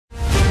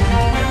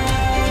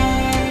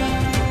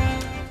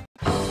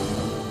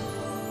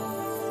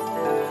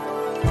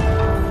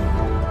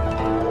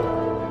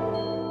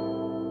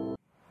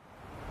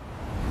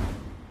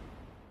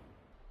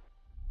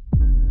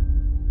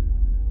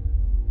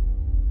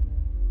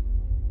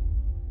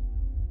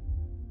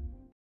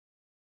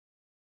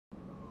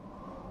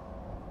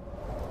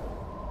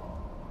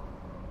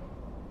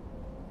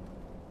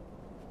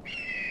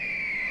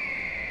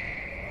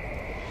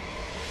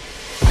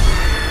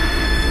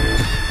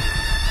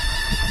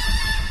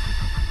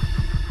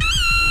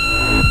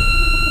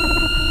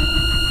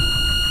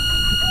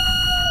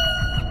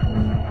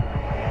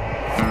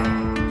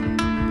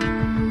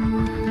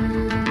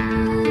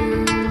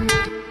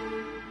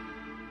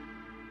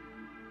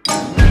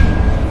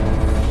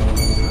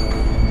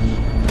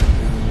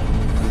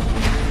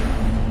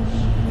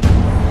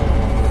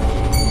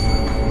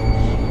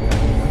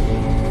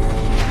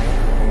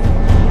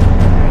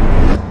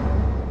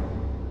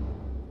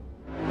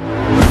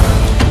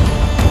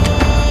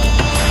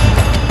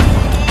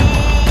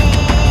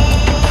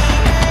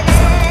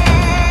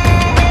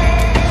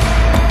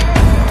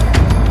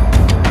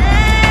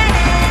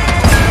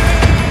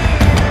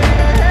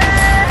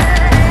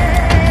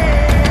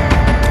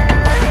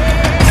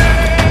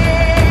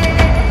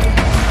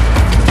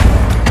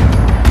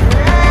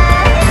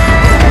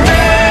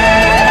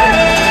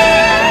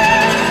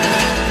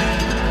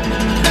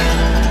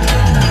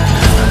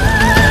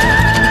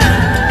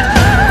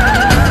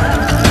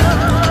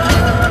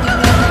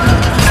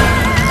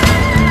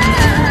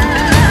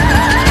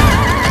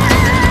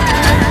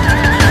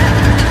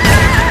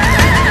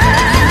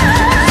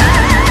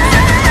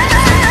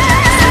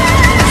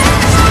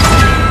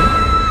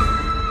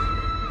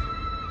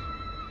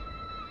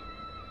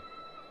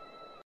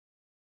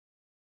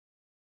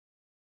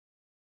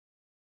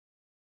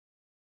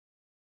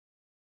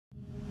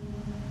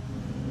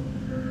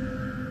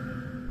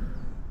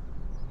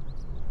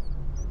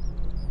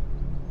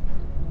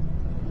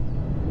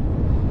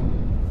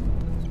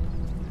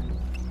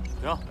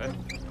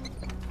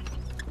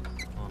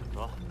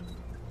走。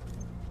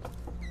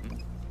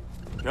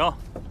行，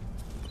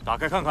打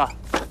开看看，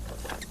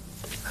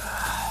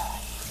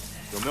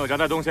有没有夹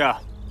带东西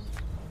啊？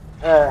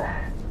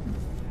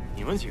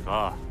你们几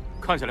个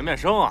看起来面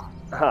生啊。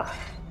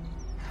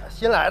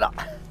新来的。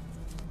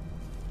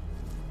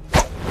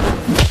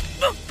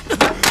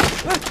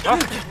来，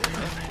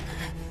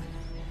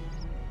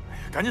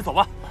赶紧走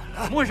吧，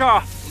怎么回事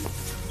啊？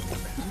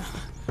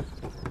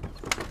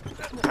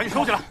赶紧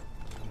收起来。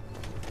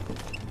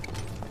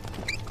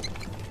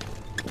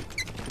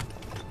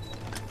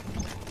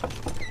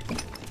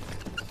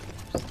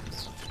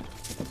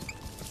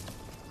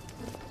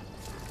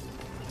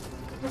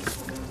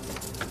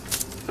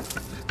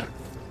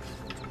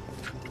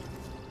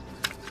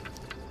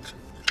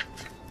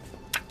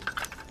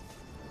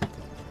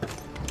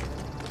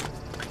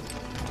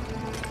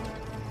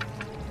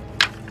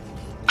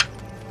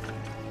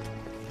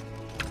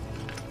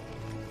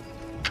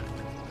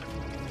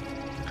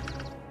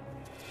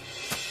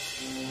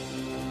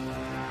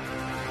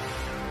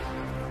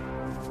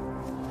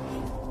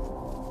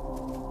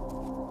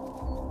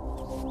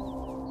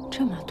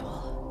 这么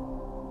多，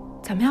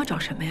咱们要找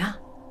什么呀？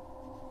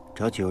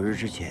找9日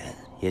之前，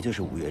也就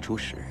是5月初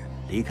10日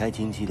离开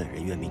京畿的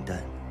人员名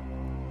单。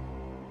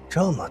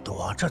这么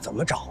多，这怎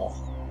么找？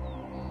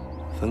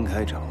分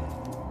开找。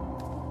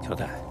乔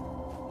代，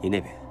你那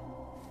边？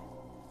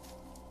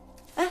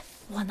哎，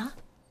我呢？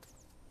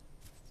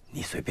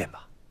你随便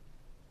吧。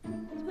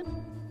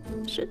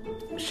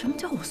什么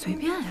叫我随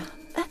便呀？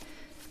哎。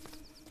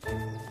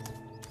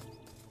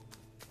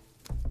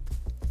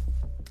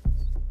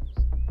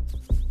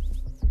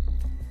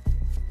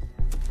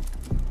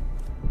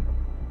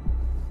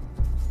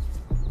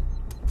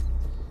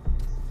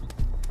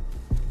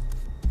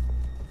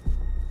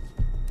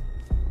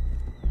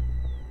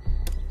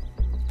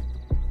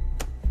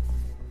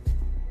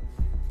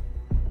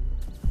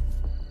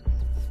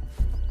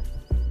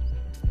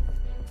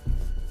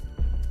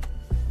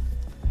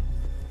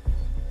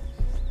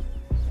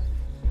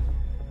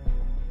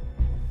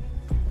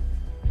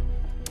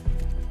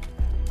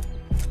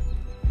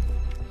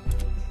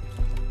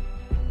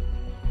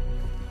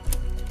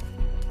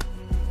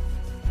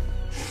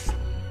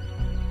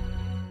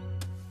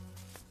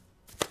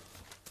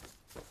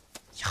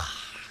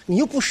 你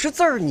又不识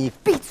字儿，你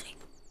闭嘴！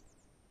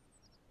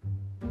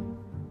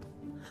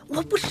我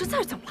不识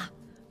字怎么了？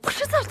不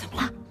识字怎么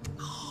了？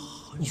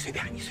你随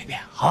便，你随便，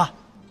好吧？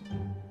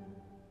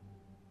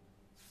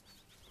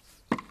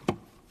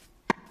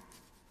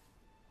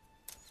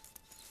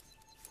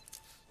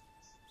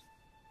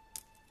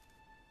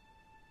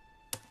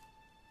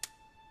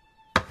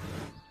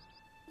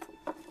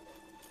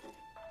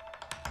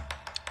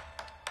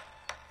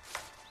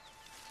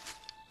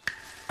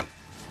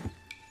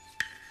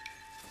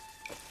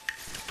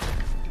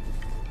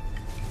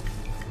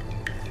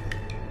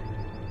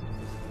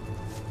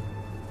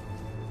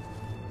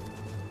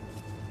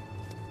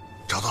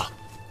找到了。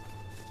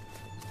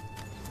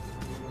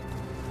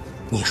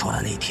你说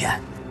的那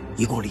天，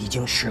一共离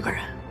京10个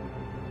人，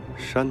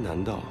山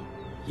南道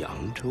扬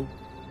州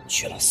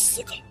去了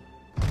4个。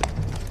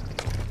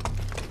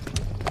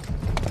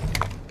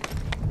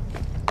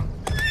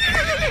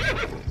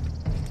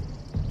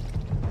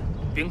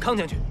禀康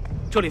将军，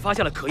这里发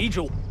现了可疑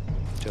之物。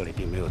这里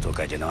并没有做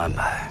改建的安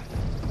排。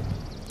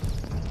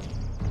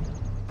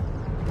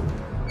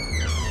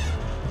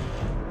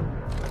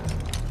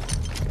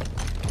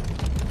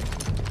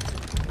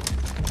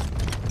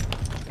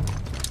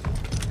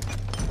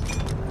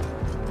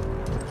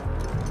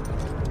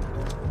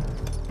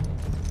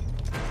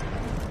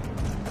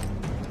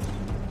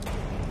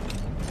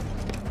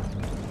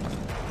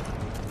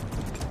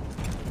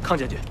 康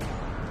将军，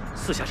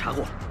四下查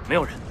过，没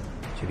有人。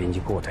去兵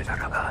机库再查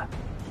查看，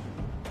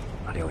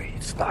那里有一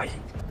次大意。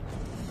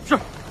是。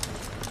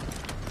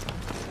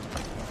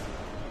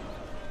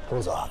公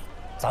子，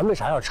咱为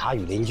啥要查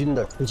羽林军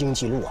的出京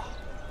记录啊？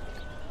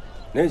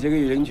那几个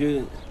羽林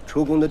军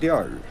出宫的第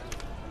2日，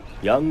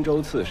扬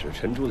州刺史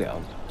陈珠良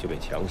就被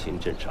强行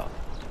镇杀。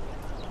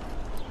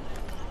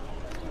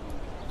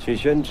去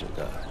宣旨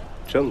的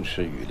正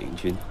是羽林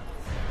军。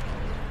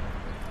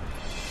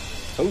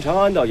从长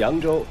安到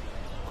扬州。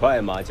 快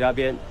马加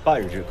鞭，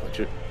半日可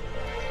至。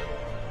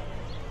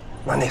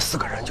那4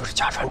个人就是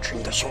假传旨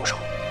意的凶手，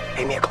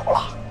被灭口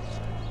了。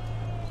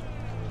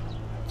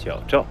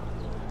矫诏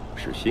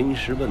是兴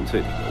师问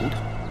罪的由头。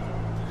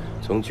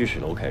从居士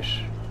楼开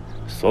始，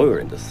所有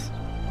人的死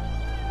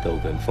都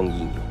跟封印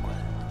有关。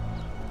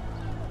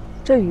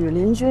这羽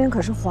林军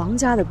可是皇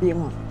家的兵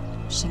啊，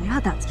谁呀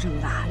胆子这么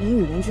大，连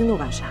羽林军都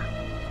敢杀？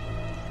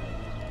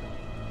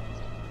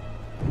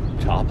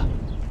查吧。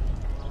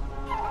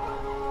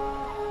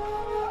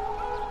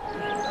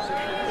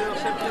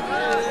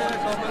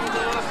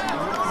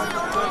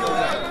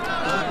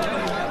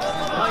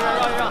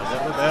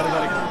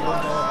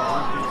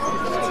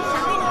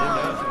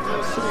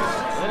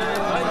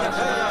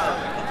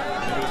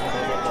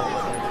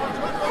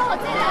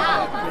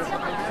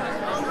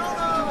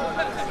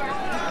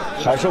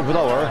 海兽不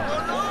到文，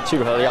记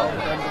住他的样子，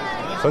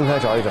分开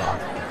找一找，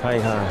看一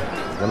看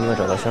能不能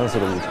找到相似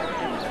的物质。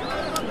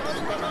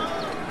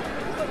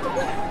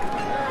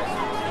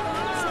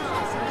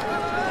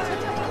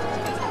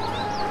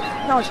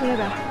那我去那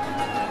边。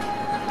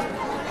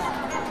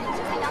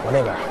我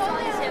那边。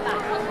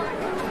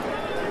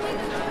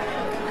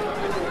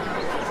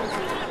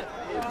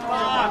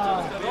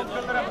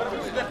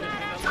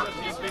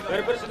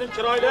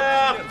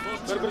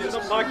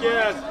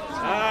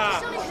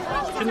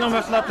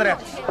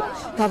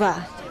老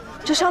板，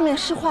这上面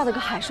是画的个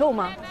海兽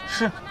吗？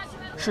是。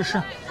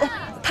哎，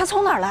他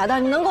从哪儿来的？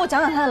你能给我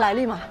讲讲他的来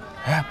历吗？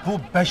 Bu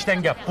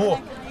beşten gel. Bu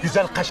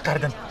güzel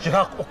Kaşgar'dan,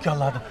 Irak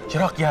okyanlardan,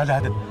 Irak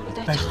yerlerden.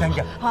 Beşten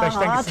gel.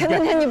 好，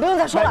停，你不用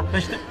再说了。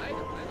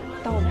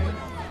当我没人。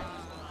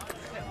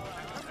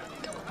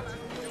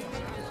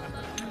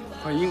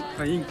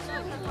欢迎。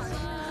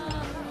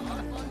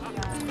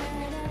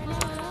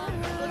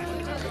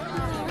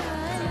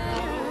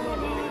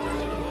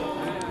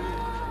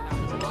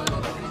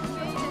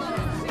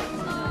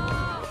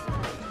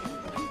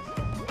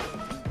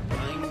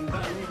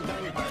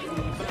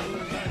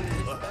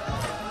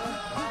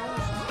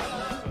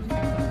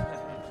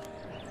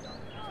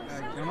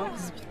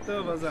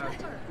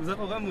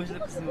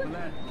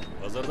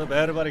Pazarda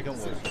her var iken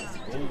var.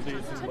 Oğul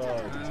değilsin bak,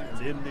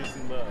 sen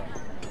değilsin bak.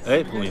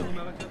 哎，朋友，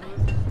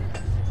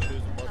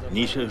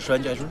你是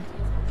栓家军？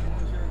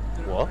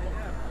我？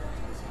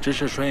这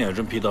是栓家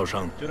军皮道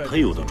上特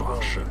有的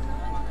装饰。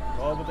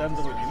 Kabı temde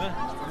bu değil mi?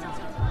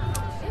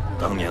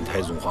 当年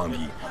太宗皇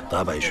帝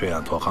打败薛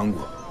延陀韩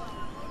国，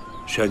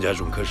宣家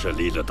军可是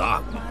立了大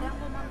功，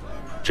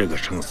这个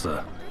城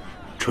市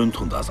春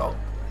通大造，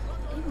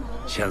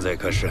现在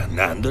可是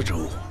难得之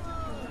物，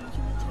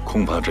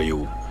恐怕只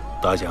有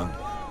大将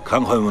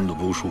康怀文的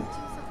部署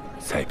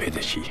才配得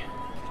起。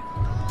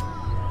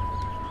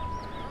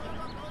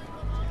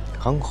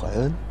康怀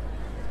恩，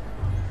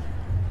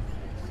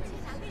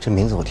这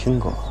名字我听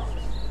过。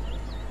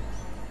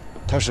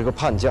他是个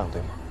叛将，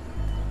对吗？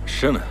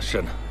是呢，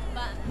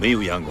没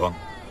有阳光，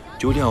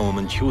就连我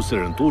们求死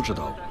人都知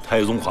道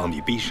太宗皇帝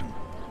毕生，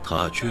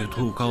他却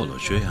投靠了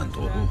薛延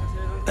陀部。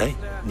哎，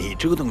你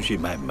这个东西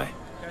买不买？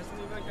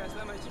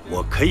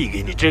我可以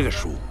给你这个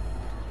书。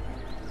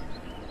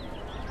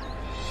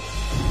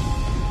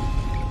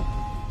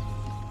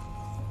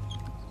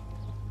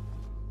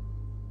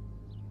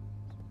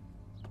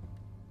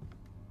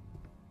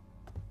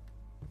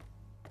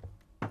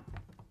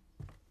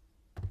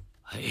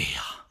 哎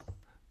呀，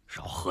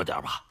少喝点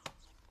吧，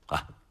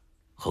啊，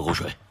喝口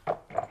水。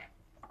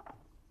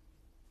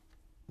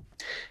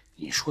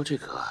你说这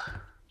个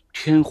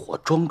天火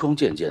桩桩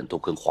件件都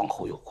跟皇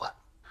后有关，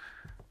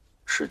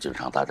实际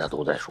上大家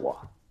都在说，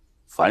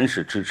凡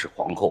是支持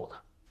皇后的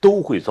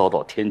都会遭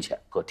到天谴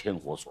和天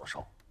火所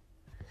烧。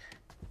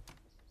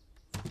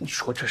你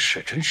说这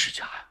是真是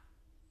假呀？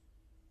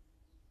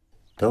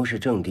都是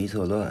政敌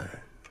作乱，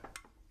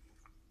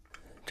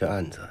这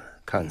案子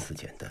看似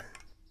简单。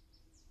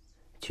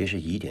 其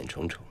实疑点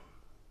重重，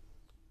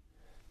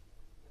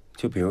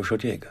就比如说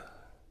这个，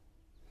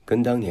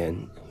跟当年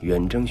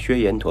远征薛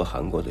延陀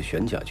韩国的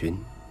玄甲军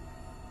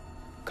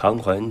康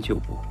怀恩旧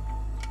部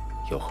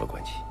有何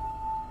关系？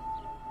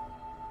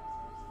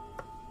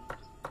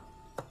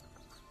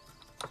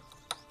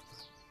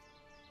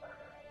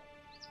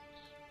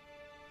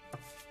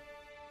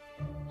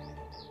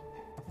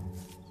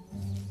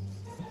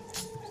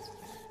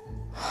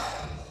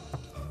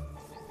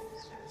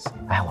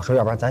哎，我说，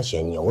要不然咱写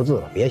牛字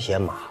了，别写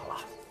马了，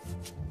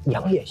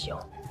羊也行。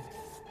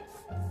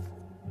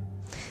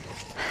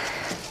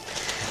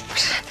不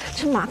是，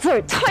这马字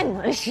儿太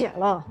难写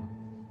了。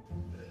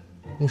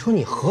你说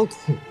你何苦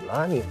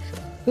了？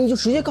你就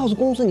直接告诉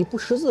公司你不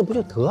识字不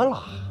就得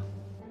了？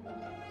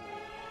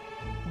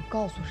我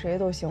告诉谁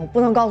都行，我不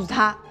能告诉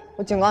他。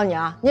我警告你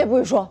啊，你也不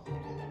许说。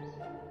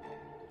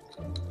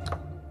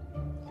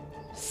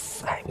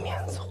塞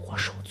面子活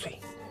受罪。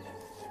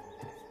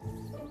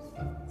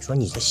 你说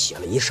你这写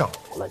了一上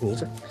午了，你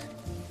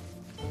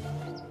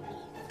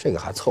这个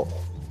还凑合。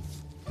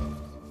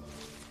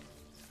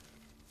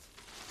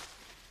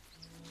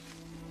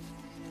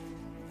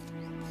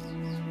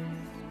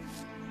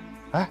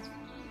哎，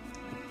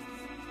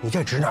你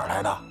这纸哪儿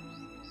来的？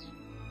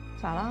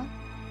咋了？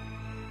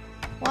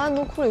我按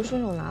奴库里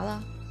顺手拿的。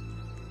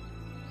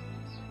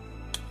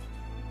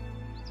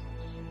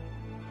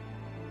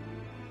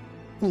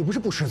你不是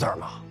不识字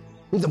吗？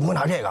你怎么会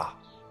拿这个？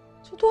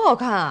这多好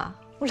看啊！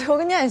 我留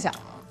个念想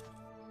啊！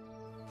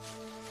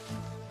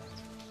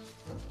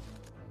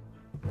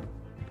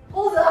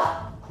欧子，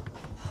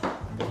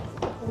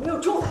我们有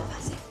重大发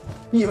现，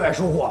意外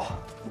收获，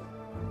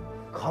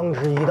康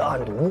之仪的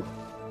案牍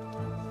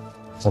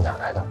是哪儿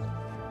来的？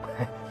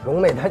龙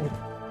妹她，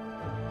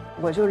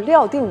我就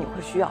料定你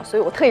会需要，所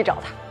以我特意找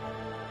他。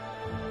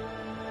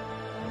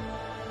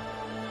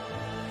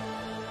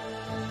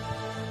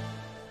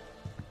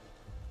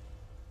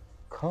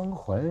康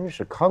怀恩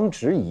是康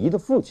直仪的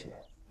父亲。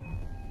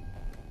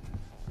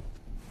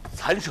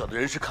 残舍的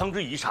人是康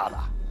之仪杀的，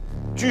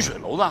居水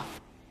楼呢？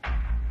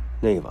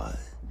那晚，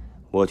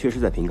我确实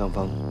在平冈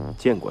坊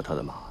见过他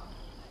的马。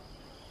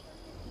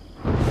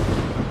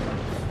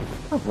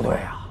那不对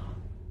啊，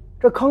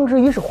这康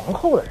之仪是皇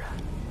后的人，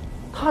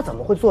他怎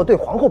么会做对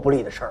皇后不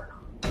利的事儿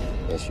呢？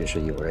也许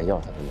是有人要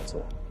他这么做。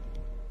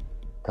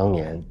当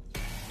年，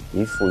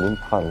姨父因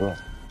叛乱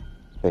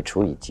被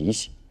处以极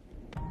刑，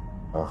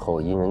而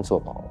后因人作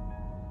保，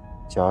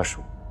家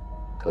属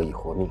得以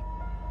活命。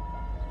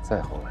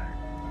再后来，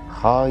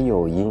他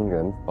又因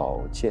人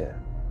保荐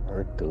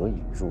而得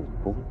以入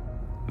宫，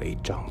为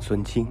长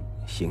孙卿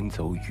行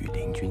走羽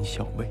林军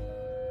校尉。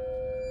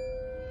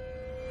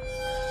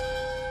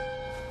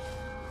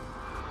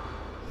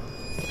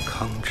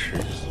康之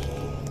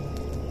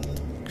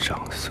仪、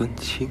长孙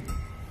卿，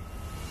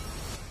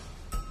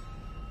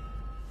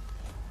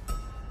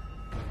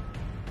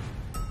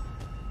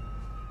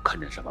看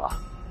见什么了？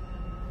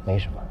没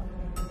什么。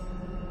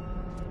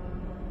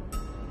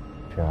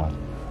这样，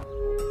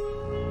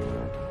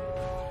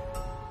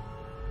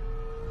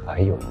还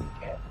有一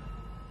点。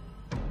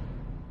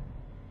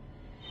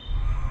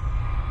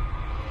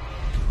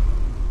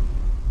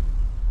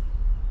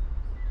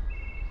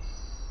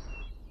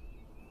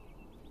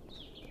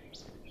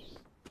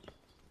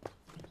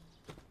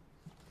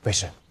卫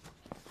士，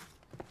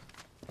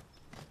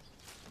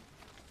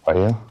怀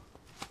英，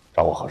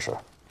找我何事？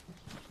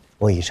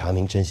我已查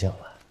明真相了。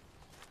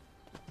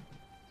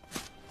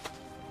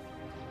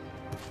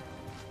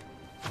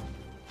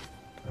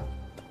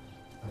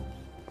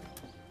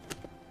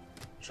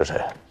是谁？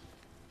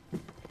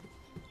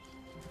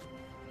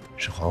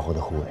是皇后的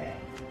护卫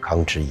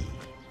康之仪，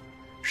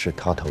是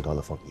他投到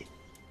了凤印，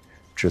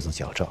制作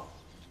矫诏，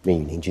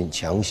命羽林军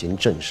强行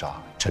镇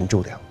杀陈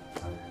忠良，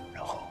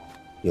然后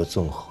又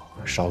纵火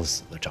烧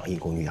死了长印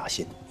宫女雅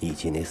欣以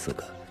及那4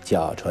个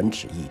假传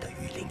旨意的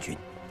羽林军。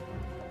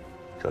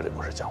这里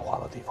不是讲话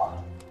的地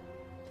方。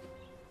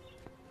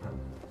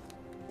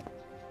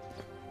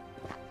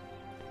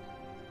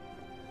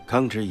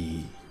康之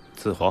仪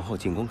自皇后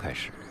进宫开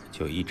始，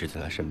就一直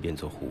在她身边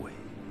做护卫，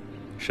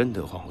深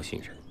得皇后信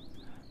任。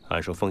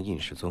按说凤印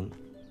失踪，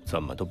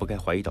怎么都不该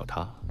怀疑到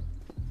他。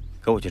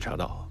可我却查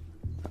到，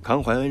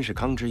康怀恩是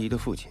康之仪的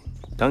父亲，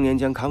当年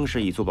将康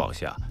氏一族保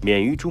下，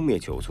免于诛灭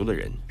9族的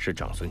人是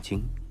长孙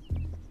卿。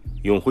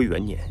永徽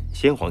元年，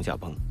先皇驾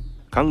崩，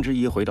康之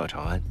仪回到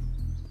长安，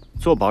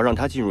做保让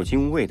他进入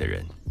金吾卫的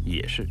人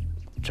也是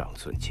长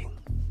孙卿。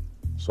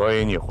所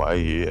以你怀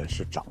疑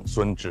是长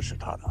孙指使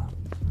他的？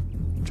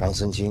长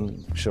孙卿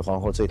是皇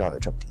后最大的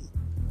政敌，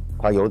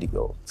他有理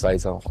由栽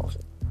赃皇后。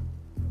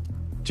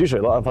据水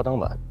落案发当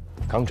晚，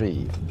康之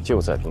仪就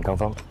在平康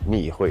坊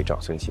密会长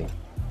孙卿。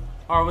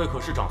2位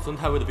可是长孙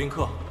太尉的宾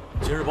客，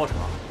今日报城，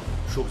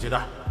恕不接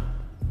待。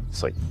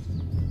所以，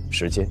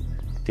时间、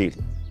地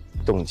点、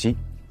动机，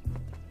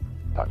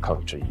他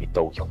康之仪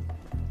都有，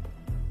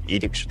一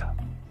定是他。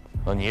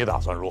那你打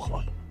算如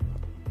何？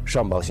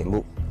上报刑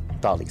部、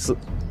大理寺，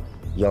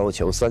要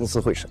求3司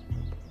会审，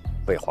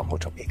为皇后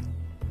证明。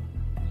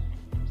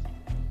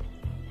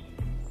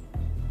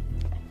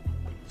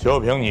就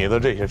凭你的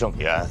这些证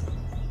言，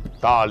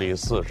大理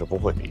寺是不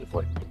会理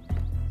会。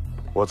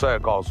我再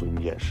告诉你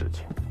一件事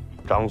情，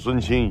长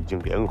孙卿已经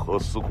联合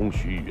司空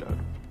徐元，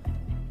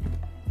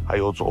还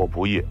有左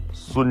仆射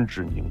孙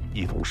志宁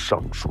一同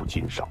上书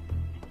进上。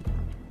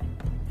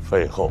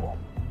废后，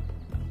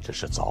这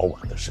是早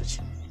晚的事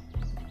情。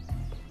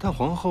但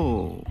皇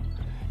后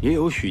也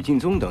有许敬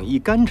宗等一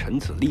干臣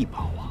子力保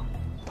啊，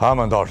他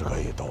们倒是可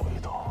以斗一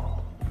斗。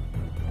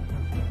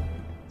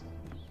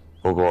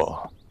不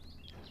过，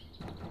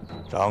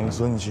长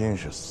孙卿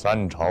是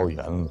3朝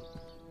元老，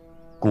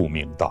顾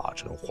命大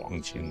臣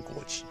皇亲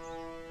国戚，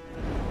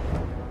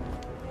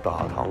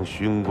大唐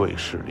勋贵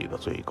势力的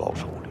最高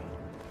首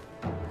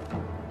领。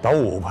当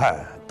武派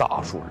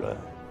大数人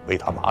为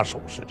他马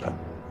首是瞻，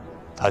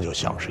他就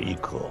像是一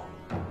棵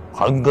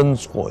盘根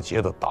错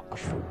节的大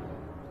树，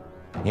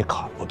你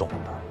砍不动的。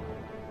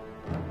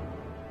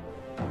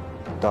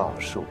大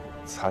树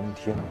参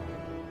天，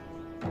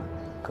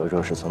可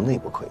若是从内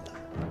部窥探，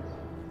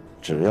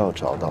只要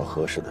找到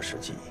合适的时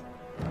机，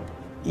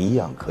一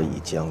样可以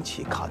将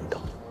其砍倒。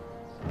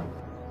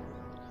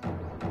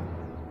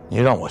你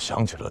让我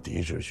想起了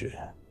狄志勋，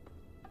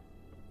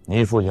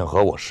你父亲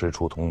和我师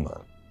出同门，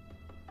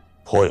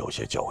颇有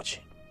些交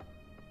情。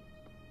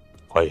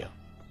怀英，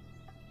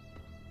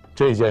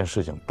这件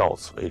事情到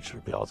此为止，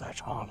不要再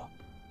查了。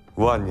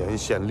万年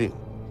县令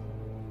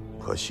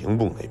和刑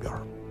部那边，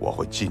我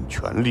会尽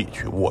全力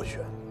去斡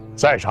旋。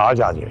再查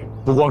下去，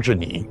不光是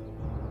你，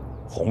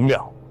洪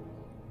亮，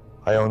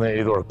还有那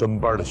一对跟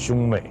班的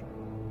兄妹，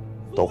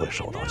都会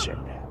受到牵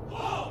连。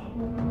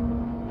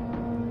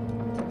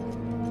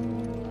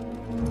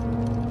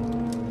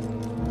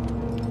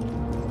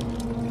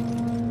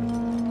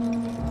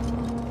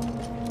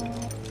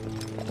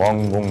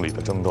皇宫里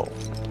的争斗，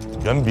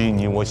远比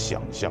你我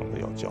想象的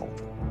要焦灼。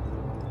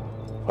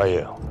怀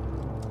英，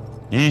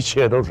一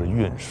切都是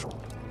运数，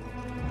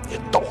你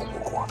斗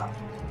不过的。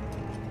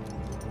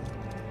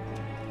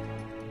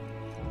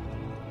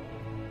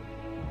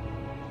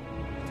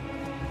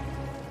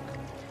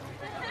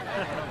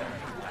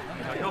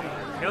小优，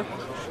停！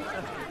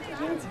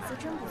这几次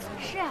真不错。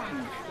是啊。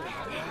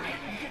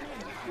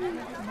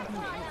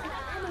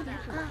他们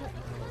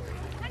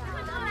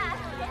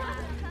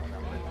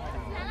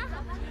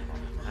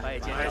拜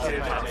见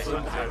长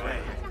孙太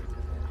尉。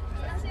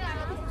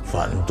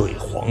反对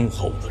皇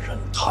后的人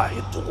太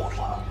多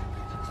了，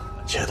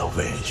且都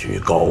位居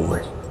高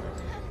位。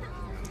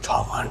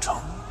长安城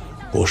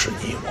不是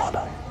你我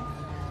的，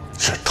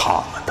是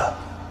他们的。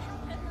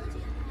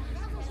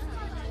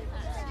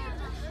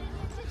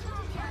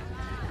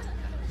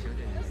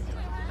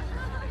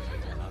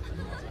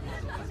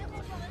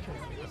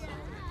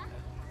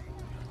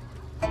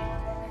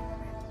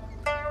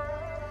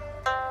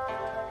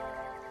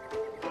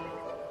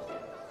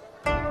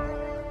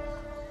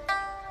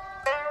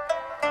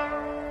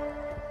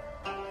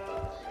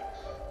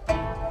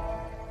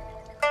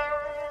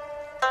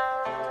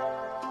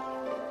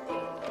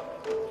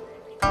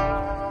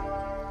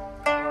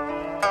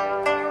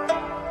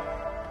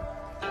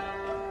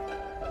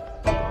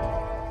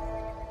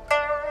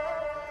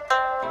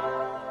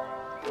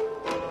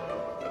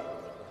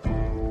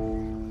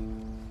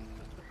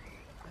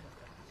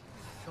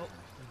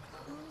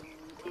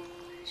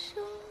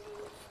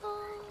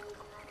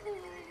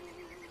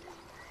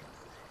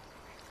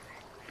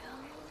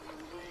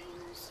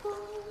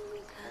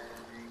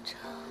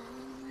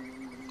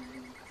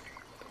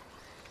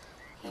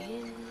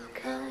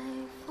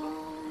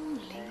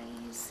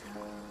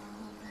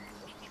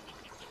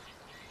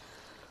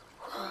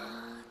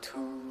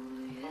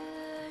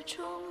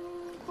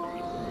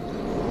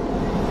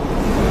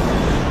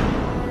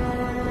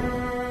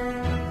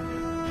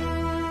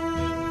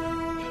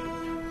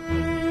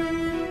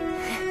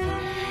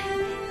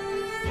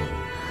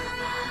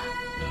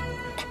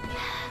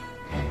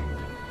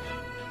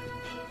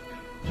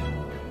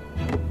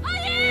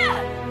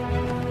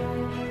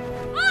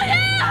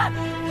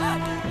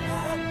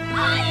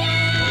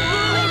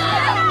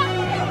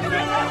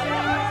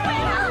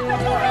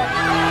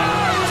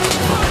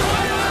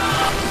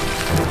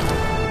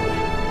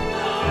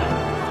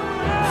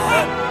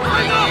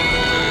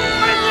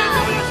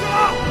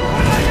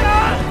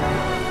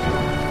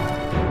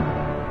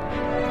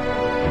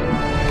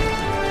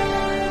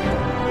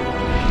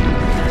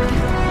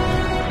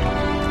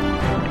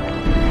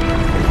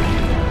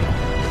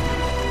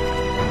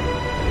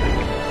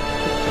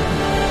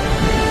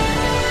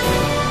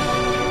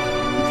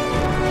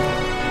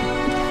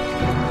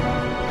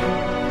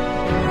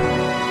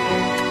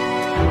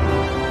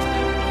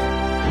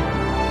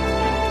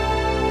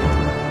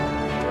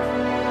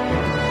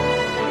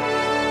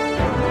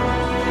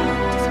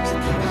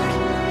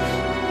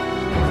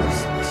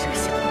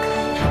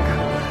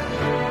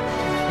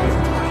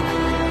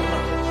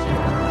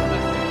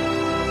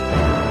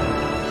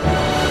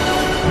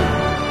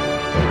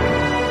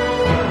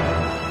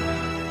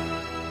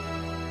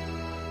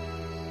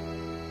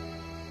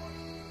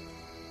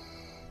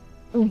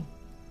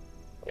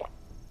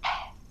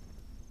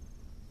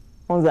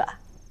公子，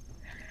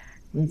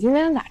你今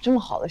天咋这么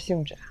好的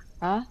兴致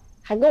啊？啊，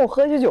还跟我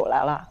喝起酒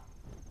来了？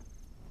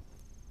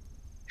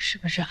是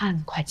不是案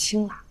子快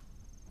清了？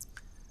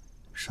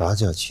啥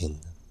叫清呢？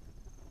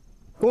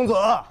公子，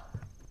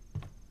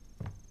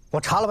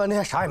我查了半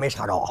天，啥也没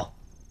查着，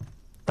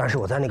但是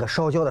我在那个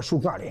烧焦的树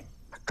干里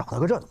找到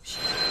个这东西。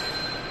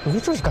你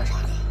说这是干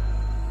啥的？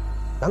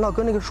难道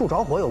跟那个树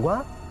着火有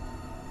关？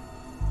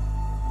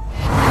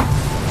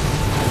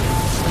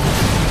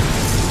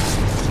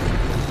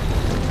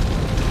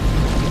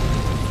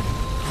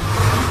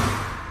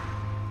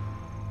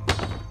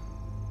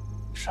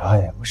啥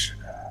也不是。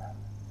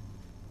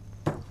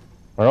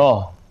老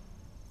肉，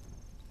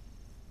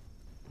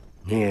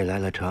你也来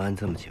了长安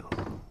这么久，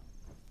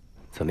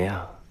怎么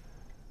样？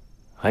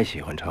还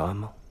喜欢长安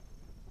吗？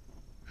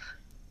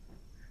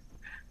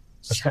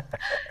咋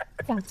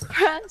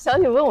突然想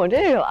起问我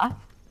这个了？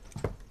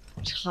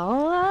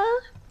长安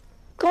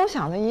跟我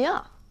想的一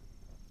样。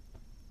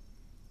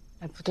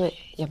哎，不对，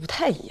也不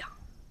太一样。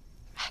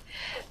哎，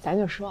咱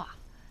就说啊，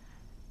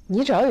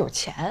你只要有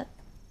钱，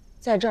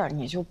在这儿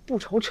你就不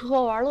愁吃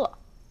喝玩乐。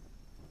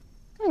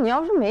但你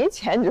要是没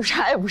钱，你就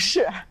啥也不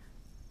是。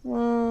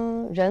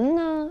人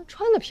呢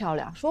穿得漂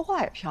亮，说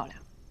话也漂亮，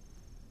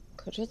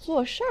可这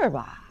做事儿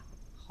吧，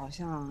好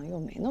像又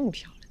没那么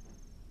漂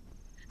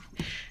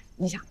亮。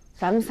你想，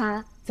咱们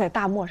仨在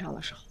大漠上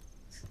的时候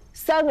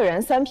，3个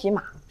人3匹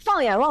马，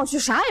放眼望去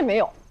啥也没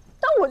有，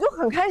但我就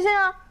很开心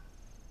啊。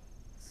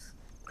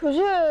可是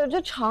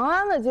这长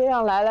安的街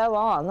上来来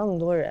往往那么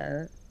多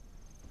人，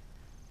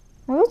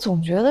我又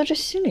总觉得这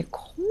心里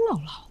空落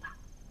落的。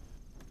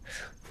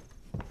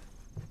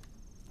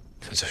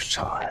这就是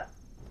长安，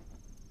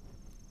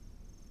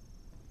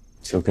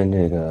就跟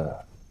这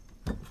个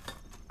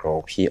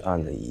狗屁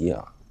案子一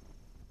样，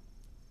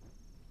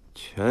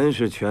全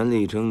是权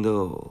力争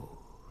斗，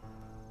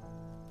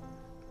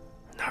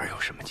哪有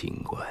什么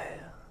精怪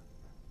呀？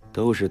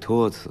都是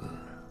托词，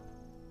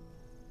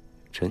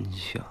真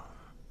相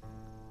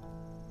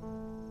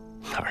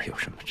哪有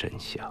什么真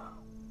相？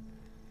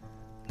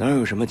哪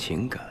有什么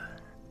情感？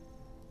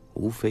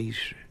无非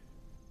是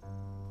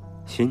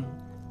心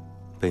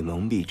被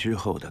蒙蔽之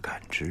后的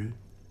感知，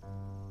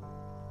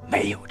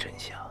没有真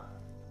相，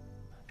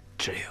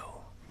只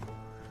有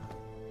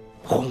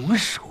红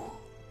薯。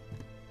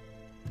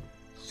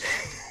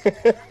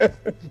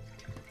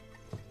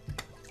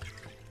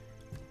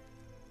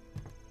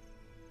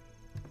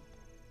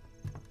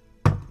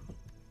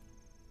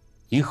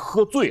你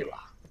喝醉了？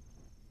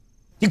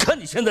你看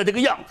你现在这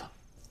个样子，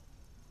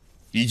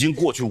已经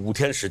过去5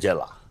天时间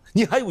了，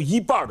你还有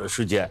一半的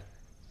时间，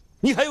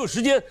你还有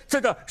时间在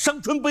这伤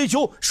春悲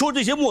秋，说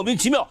这些莫名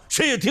其妙、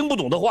谁也听不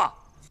懂的话。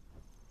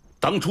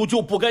当初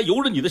就不该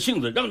由着你的性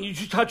子，让你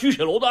去查曲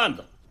水楼的案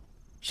子。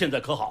现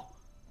在可好，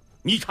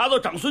你查到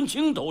长孙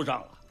清头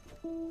上了。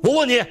我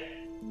问你，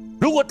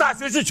如果大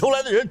学士求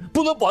来的人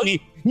不能保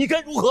你，你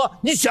该如何？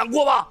你想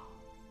过吗？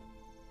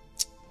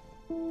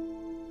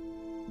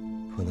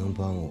不能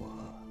帮我，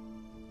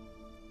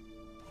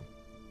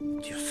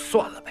就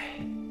算了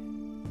呗。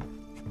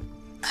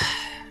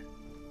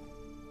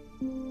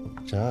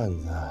这案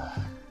子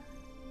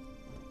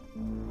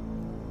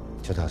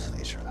就到此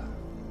为止了。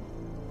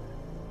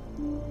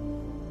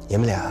你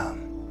们俩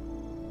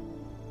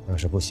要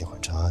是不喜欢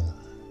查案了，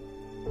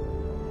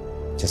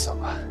就走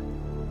吧，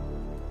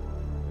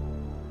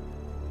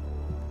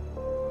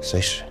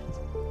随时。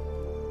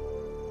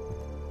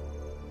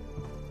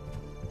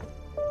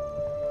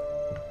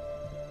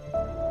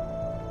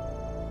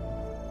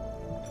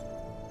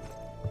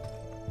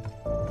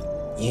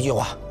一句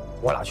话，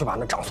我俩去把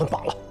那长孙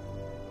绑了。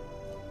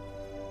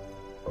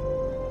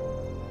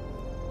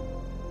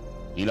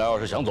你俩要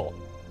是想走，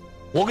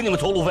我给你们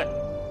投路费。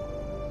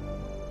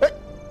哎，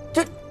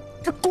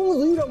这公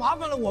子遇着麻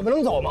烦了，我们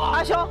能走吗？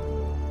阿兄，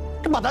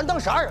这把咱当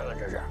啥人了？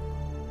这是。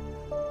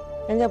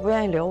人家不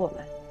愿意留我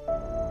们，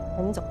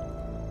我们走。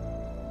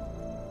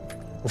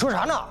你说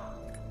啥呢？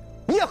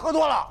你也喝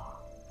多了。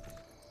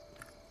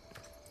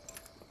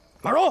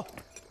马蓉，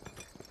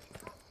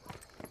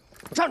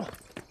你站住！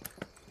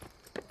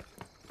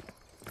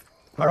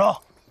马蓉，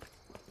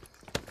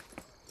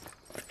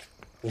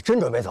你真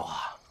准备走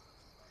啊？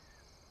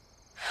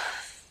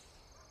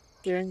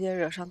狄仁杰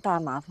惹上大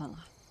麻烦了，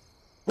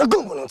那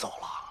更不能走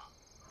了。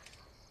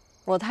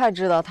我太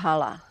知道他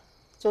了，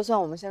就算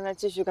我们现在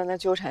继续跟他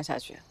纠缠下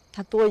去，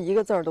他多一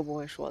个字儿都不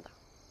会说的。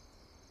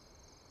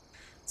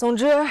总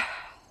之，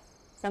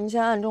咱们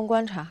先暗中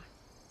观察，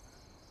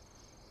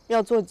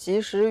要做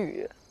及时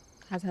雨，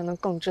他才能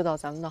更知道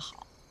咱们的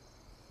好。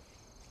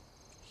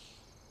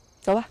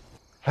走吧。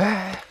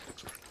哎，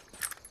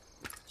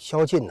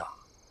萧劲呐，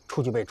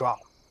出去被抓了。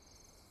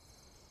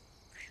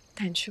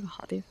带你去个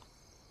好地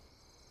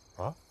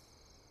方。啊？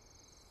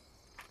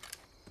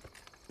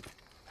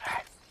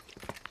哎，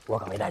我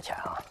可没带钱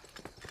啊。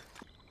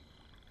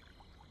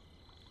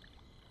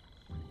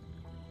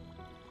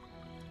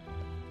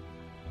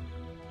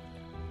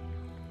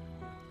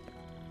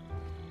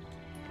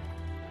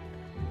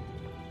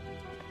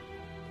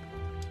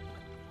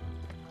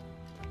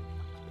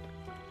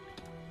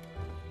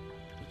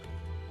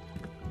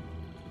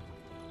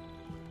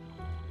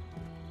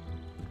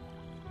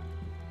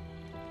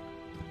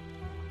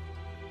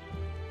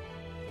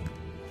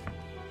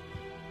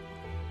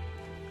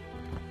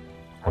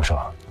我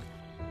说，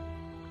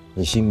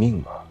你信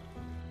命吗？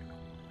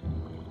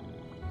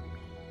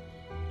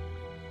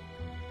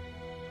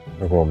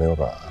如果我没有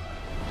把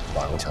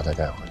马龙桥再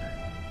带回来，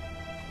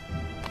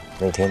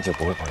那天就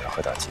不会碰上何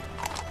大金。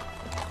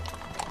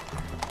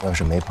要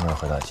是没碰上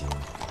何大金，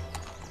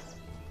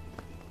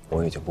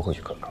我也就不会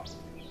去科考。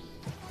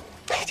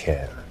那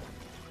天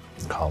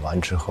考完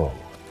之后，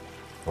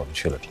我们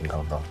去了平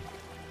冈当。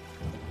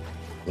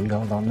平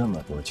冈当那么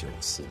多酒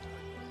肆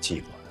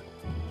妓馆，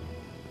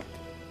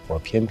我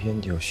偏偏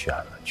就选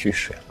了曲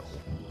水楼。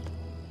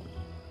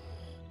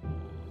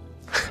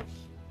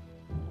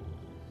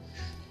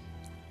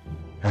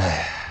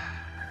哎，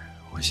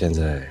我现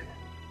在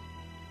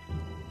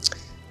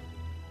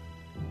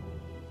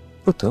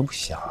不得不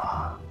想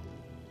啊，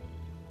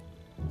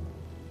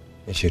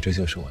也许这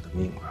就是我的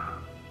命吧。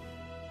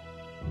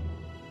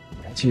你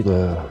还记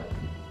得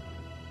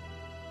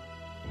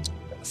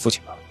我的父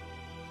亲吗？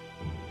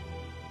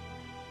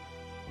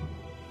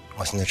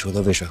我现在除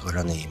了渭水河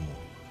上那一幕，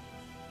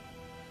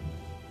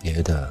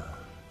别的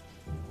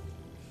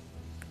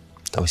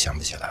都想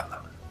不起来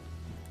了。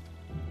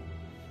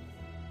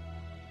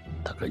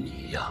他跟你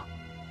一样，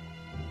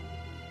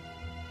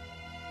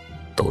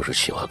都是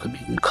喜欢跟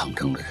命运抗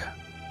争的人。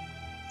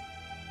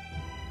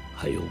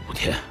还有5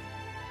天，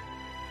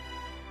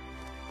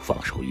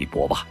放手一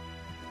搏吧。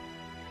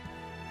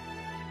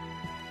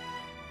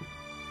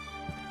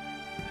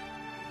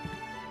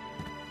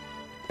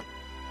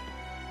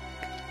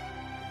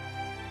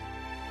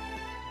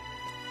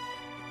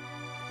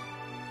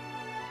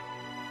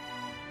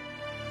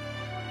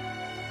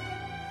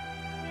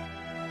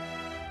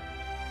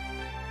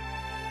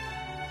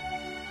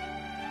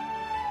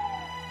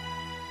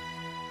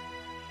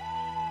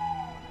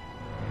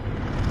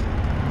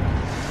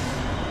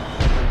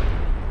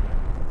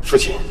父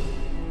亲，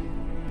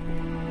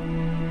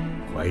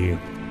怀英，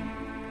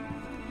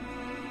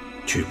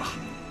去吧，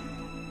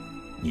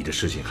你的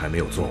事情还没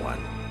有做完，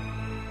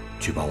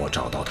去帮我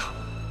找到他，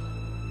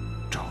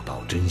找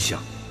到真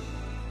相。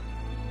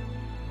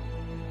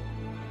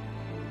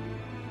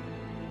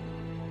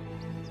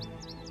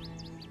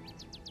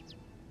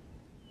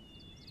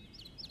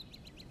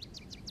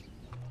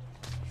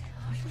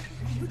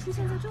出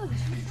现在这里，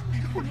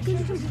我们根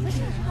据证据在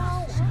审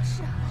他。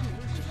是啊，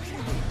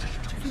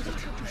这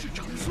是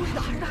长孙的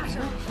还是大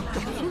神？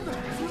长孙的，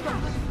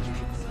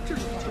这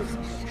是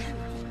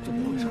怎么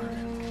回事？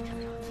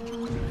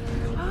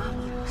啊，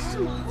是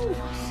吗？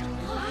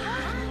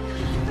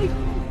哎呦！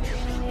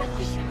让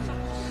开！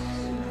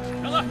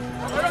让开！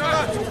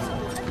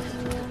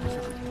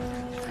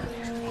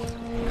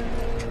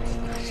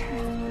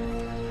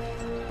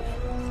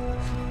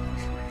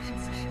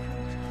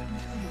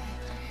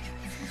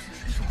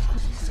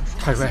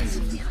 太尉，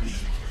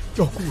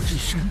要顾及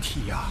身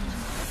体呀！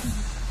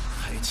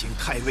还请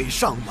太尉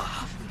上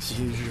马。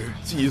今日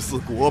祭祀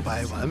国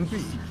拜完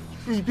毕，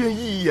你便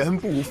一言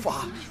不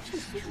发，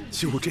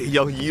就这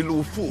样一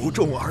路负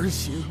重而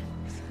行，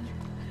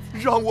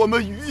让我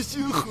们于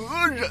心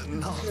何忍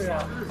呐！是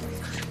啊，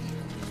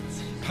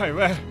太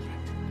尉，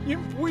您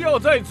不要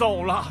再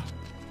走了。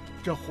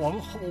这皇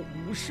后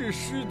无事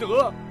失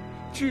德，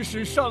致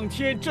使上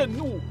天震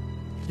怒，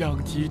殃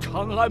及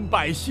长安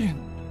百姓。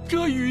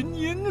 这与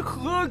您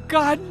何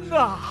干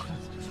呐？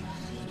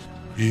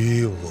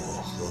与我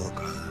何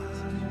干？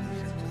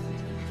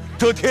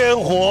这天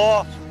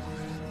火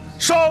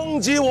伤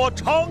及我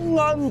长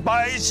安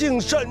百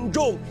姓甚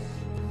重，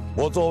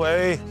我作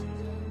为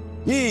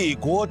一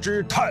国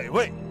之太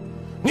尉，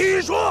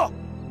你说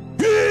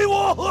与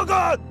我何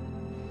干？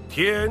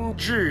天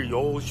制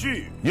有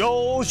序，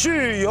有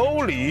序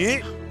有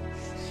理，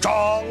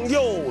长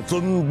幼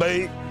尊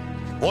卑。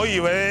我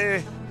以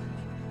为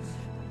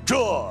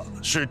这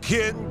是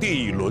天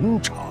地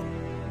伦常，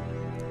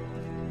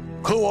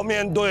可我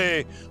面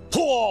对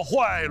破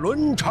坏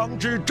伦常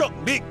之政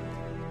令，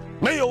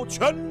没有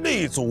权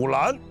力阻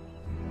拦；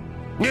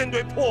面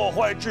对破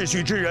坏秩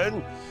序之人，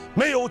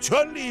没有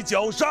权力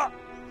绞杀，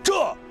这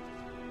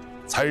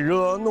才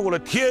惹怒了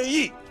天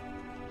意，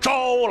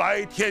招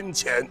来天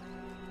谴。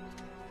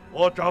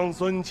我长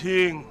孙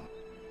卿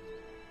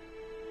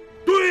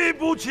对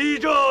不起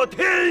这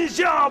天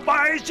下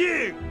百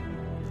姓，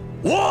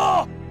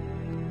我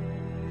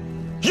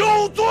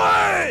有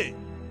罪！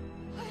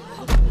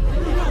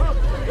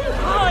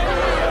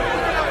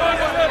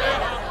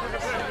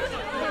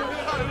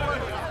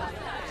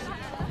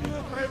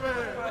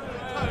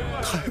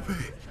太尉，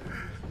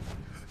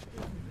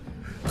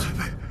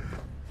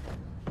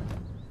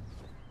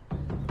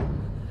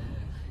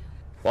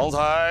方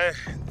才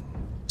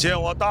见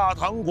我大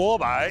唐国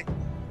百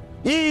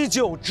依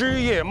旧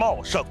枝叶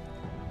茂盛，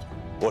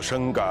我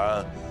深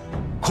感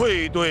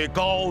愧对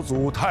高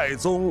祖太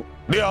宗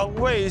两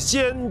位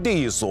先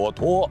帝所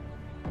托。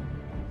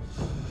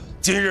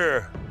今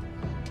日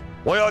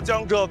我要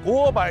将这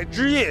国百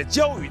之业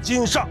交与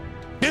今上，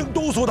并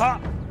督促他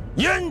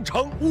严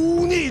惩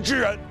忤逆之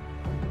人。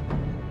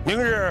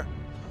明日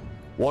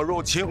我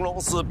入青龙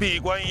寺闭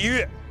关1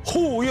月，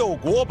护佑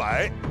国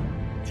百，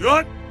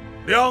捐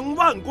2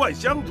万贯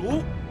香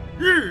烛，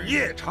日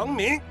夜长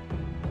明，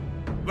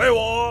为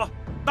我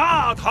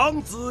大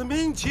唐子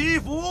民祈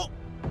福，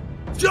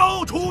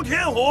消除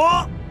天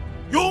火，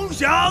永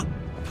享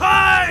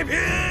太平。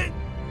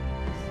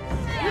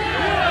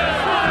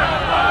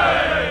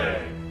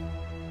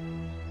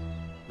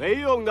没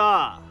用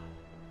的，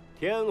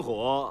天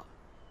火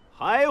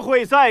还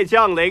会再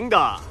降临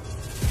的。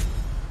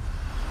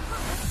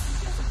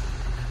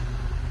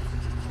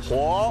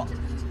火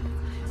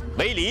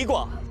为离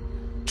卦，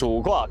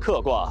主卦、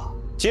客卦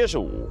皆是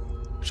5，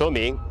说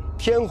明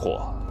天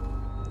火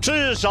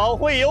至少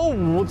会有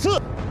5次。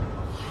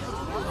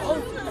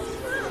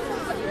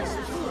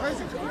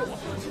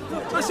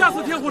那下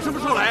次天火什么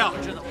时候来啊？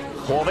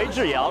火为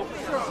至阳，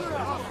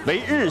为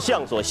日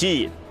相所吸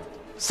引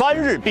，3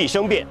日必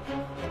生变。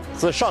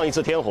自上一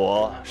次天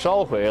火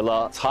烧毁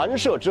了残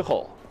舍之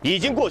后，已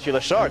经过去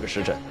了12个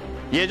时辰，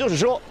也就是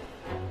说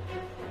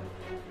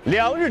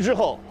，2日之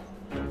后，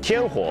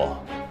天火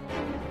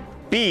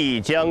必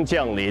将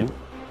降临。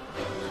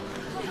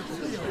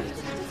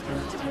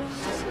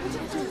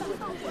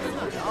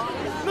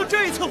那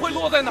这一次会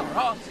落在哪儿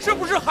啊？是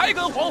不是还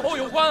跟皇后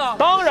有关啊？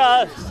当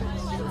然，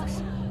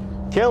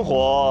天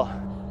火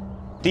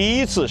第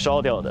一次烧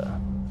掉的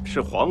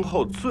是皇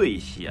后最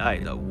喜爱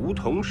的梧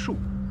桐树，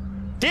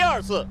第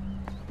2次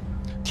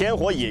天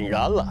火引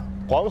燃了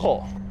皇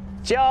后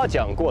嘉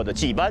奖过的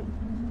祭班，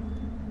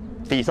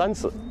第3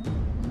次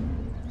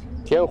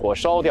天火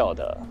烧掉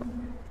的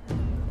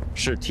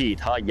是替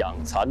他养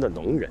蚕的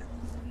农人。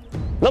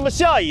那么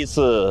下一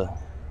次，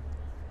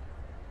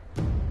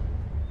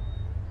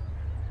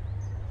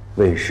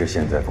魏氏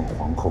现在奉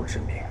皇后之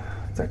命，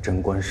在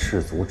贞观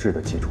氏族制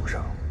的基础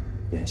上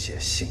编写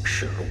姓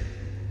氏录，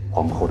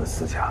皇后的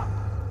私家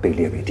被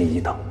列为第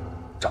1等，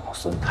长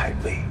孙太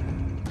尉，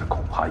这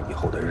恐怕以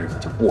后的日子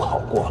就不好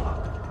过了。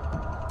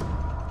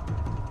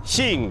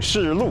姓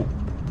氏录，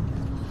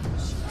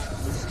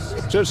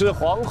这是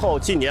皇后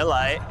近年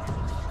来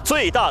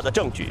最大的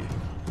政举，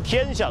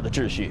天下的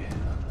秩序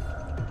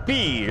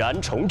必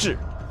然重置。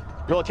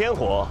若天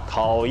火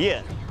讨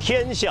厌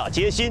天下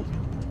皆心，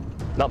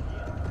那么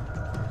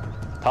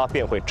他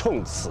便会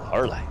冲此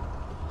而来。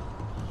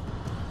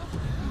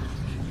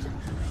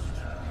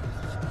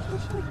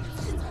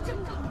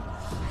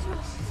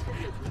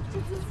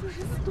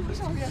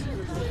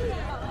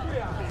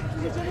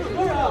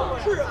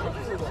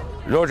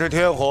若是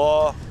天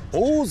火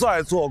不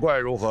再作怪，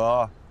如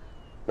何？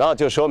那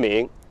就说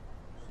明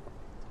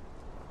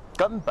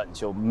根本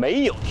就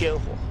没有天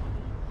火，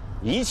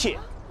一切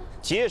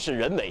皆是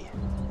人为，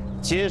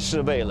皆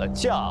是为了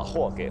嫁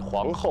祸给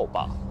皇后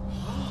罢了。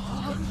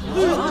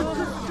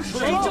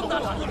谁这么大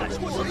胆子敢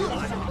说实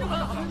话呀？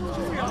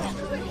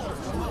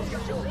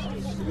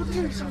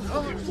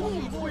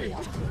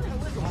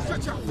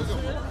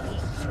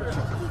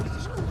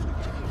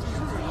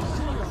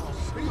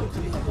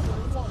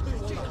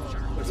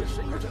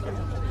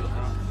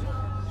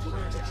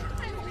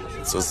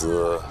此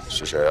子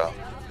是谁啊？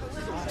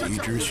狄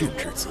知训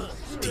之子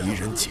狄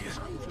仁杰。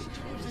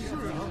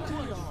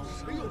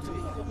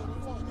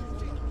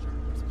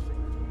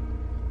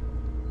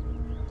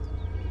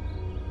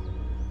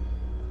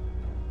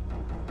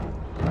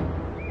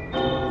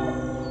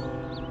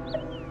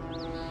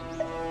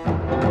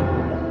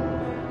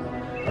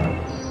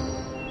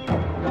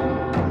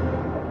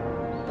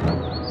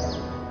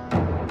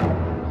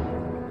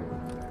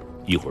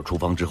一会儿出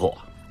发之后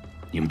啊，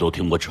你们都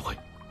听我指挥，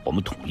我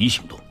们统一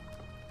行动。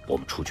我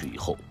们出去以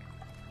后，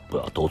不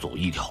要都走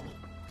一条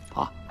路，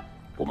啊，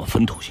我们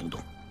分头行动。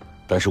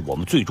但是我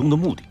们最终的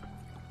目的，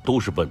都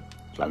是奔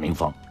兰陵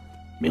坊，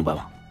明白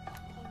吗？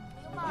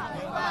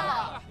明白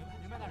了。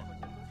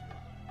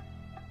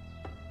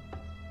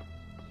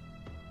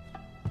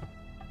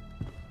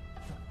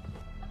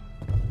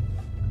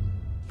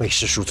为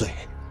师恕罪。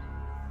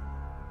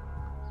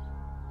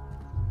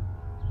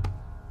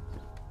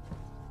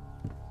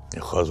你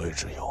何罪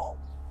之有？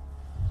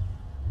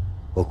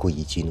我故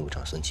意激怒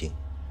长孙敬，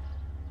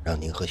让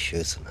您和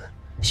学子们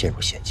陷入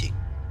险境，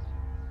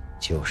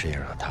就是要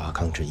让他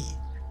康之意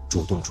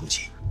主动出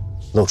击，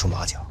露出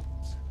马脚，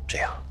这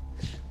样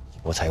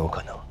我才有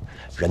可能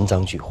人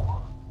赃俱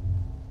获，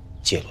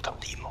揭露他们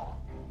的阴谋。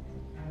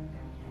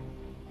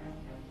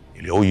你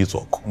留一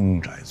座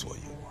空宅做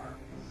诱饵，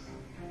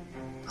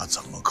他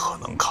怎么可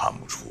能看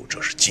不出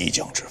这是激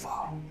将之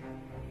法？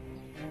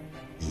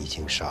已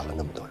经杀了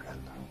那么多人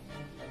了，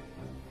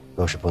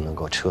若是不能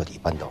够彻底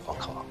扳倒皇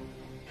后，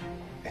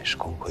便是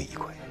功亏一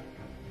篑。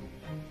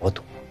我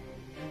赌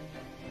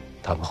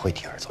他们会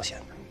铤而走险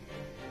的。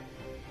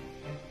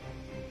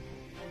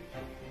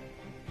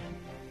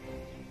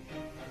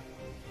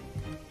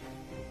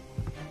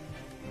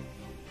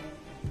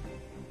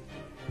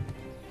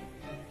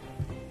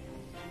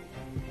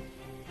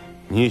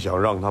你想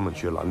让他们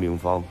去兰陵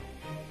坊？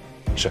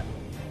是。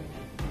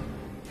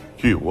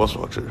据我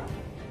所知，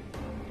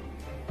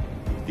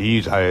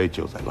狄宅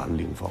就在兰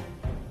陵坊。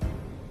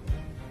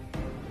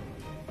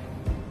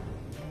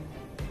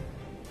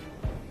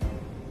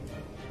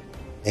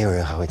没有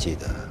人还会记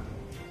得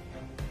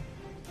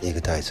一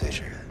个戴罪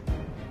之人。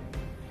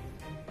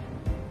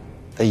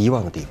在遗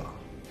忘的地方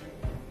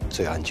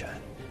最安全。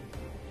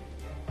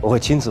我会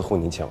亲自护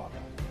您前往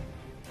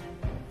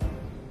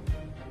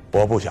的。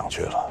我不想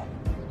去了。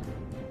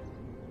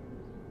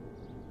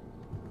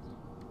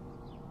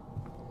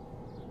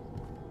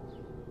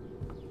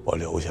我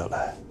留下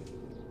来。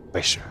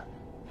为师，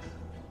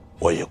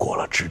我也过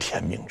了知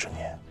天命之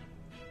年，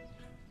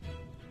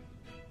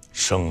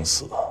生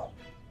死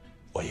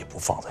我也不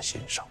放在心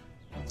上。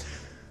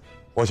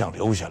我想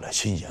留下来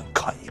亲眼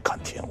看一看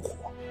天火。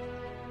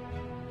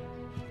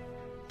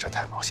这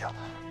太冒险了，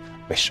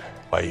为师。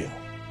白英，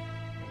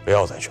不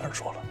要再劝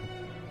说了。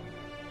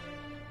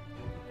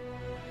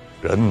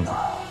人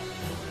呐，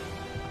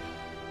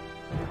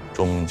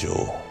终究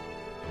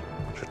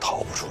是逃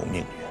不出命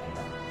运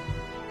的。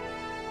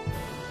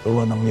如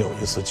果能有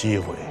一次机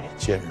会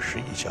见识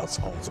一下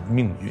操纵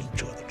命运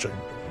者的真容，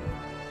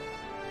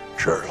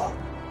值了。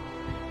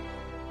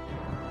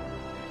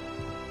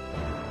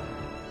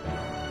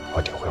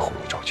我定会护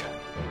你周全。